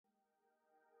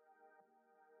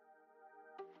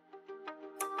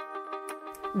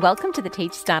Welcome to the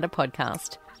Teach Starter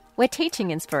podcast, where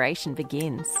teaching inspiration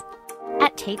begins.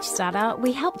 At Teach Starter,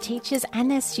 we help teachers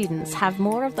and their students have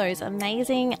more of those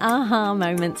amazing aha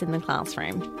moments in the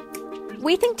classroom.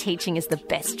 We think teaching is the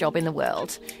best job in the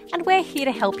world, and we're here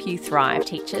to help you thrive,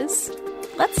 teachers.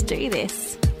 Let's do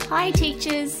this. Hi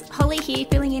teachers, Holly here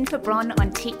filling in for Bron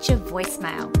on Teacher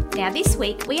Voicemail. Now this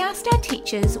week we asked our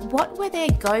teachers what were their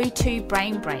go-to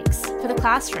brain breaks for the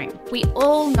classroom. We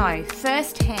all know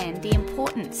firsthand the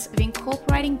importance of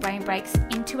incorporating brain breaks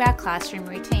into our classroom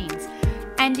routines.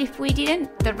 And if we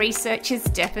didn't, the research is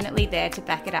definitely there to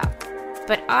back it up.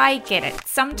 But I get it,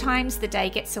 sometimes the day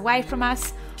gets away from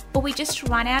us, or we just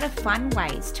run out of fun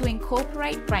ways to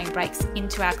incorporate brain breaks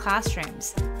into our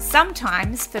classrooms.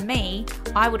 Sometimes, for me,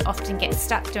 I would often get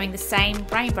stuck doing the same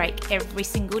brain break every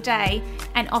single day,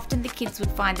 and often the kids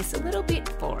would find this a little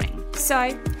bit boring. So,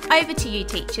 over to you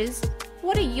teachers.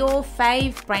 What are your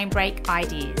fave brain break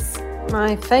ideas?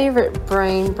 My favourite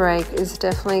brain break is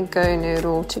definitely Go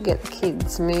Noodle to get the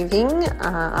kids moving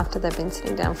after they've been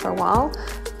sitting down for a while.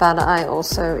 But I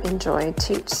also enjoy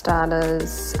Teach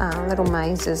Starters, little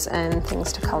mazes and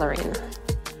things to colour in.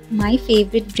 My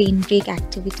favourite brain break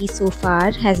activity so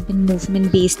far has been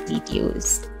movement-based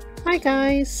videos. Hi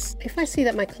guys, if I see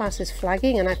that my class is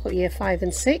flagging and I've got year 5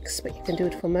 and 6, but you can do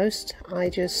it for most, I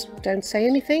just don't say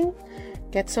anything.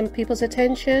 Get some people's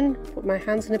attention, put my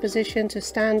hands in a position to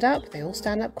stand up. They all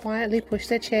stand up quietly, push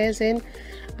their chairs in,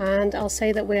 and I'll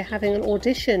say that we're having an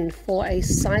audition for a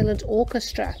silent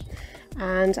orchestra.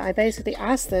 And I basically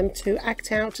ask them to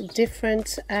act out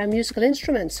different musical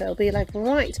instruments. So it'll be like,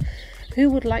 right, who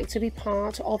would like to be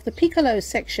part of the piccolo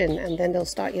section? And then they'll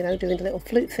start, doing the little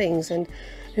flute things, and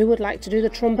who would like to do the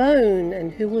trombone,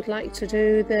 and who would like to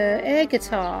do the air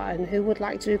guitar, and who would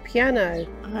like to do piano.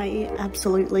 I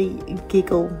absolutely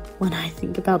giggle when I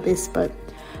think about this, but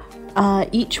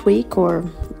each week or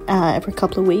every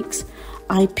couple of weeks,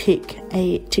 I pick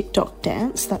a TikTok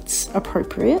dance that's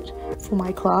appropriate for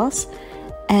my class,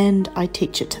 and I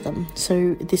teach it to them.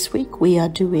 So this week we are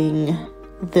doing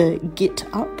the Get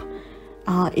Up.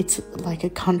 It's like a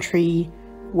country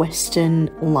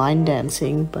Western line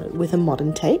dancing, but with a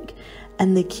modern take,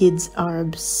 and the kids are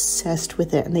obsessed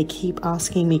with it, and they keep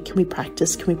asking me, can we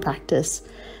practice?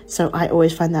 So I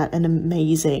always find that an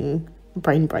amazing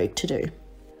brain break to do.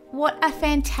 What a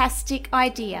fantastic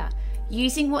idea,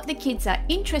 using what the kids are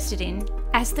interested in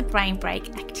as the brain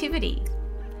break activity.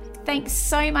 Thanks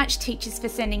so much teachers for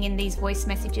sending in these voice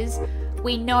messages.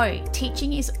 We know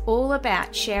teaching is all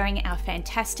about sharing our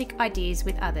fantastic ideas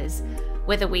with others,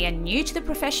 whether we are new to the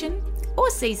profession or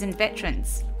seasoned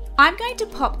veterans. I'm going to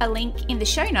pop a link in the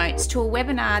show notes to a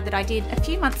webinar that I did a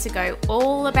few months ago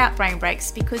all about brain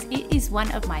breaks because it is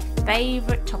one of my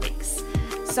favourite topics.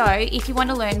 So if you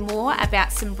want to learn more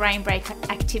about some brain break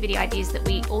activity ideas that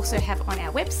we also have on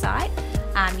our website,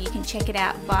 you can check it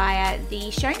out via the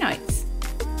show notes.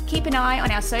 Keep an eye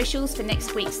on our socials for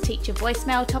next week's teacher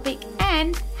voicemail topic,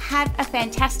 and have a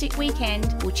fantastic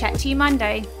weekend. We'll chat to you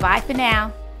Monday. Bye for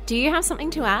now. Do you have something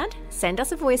to add? Send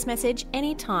us a voice message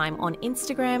anytime on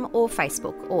Instagram or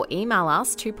Facebook, or email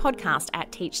us to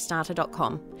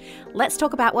podcast@teachstarter.com. Let's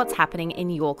talk about what's happening in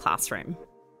your classroom.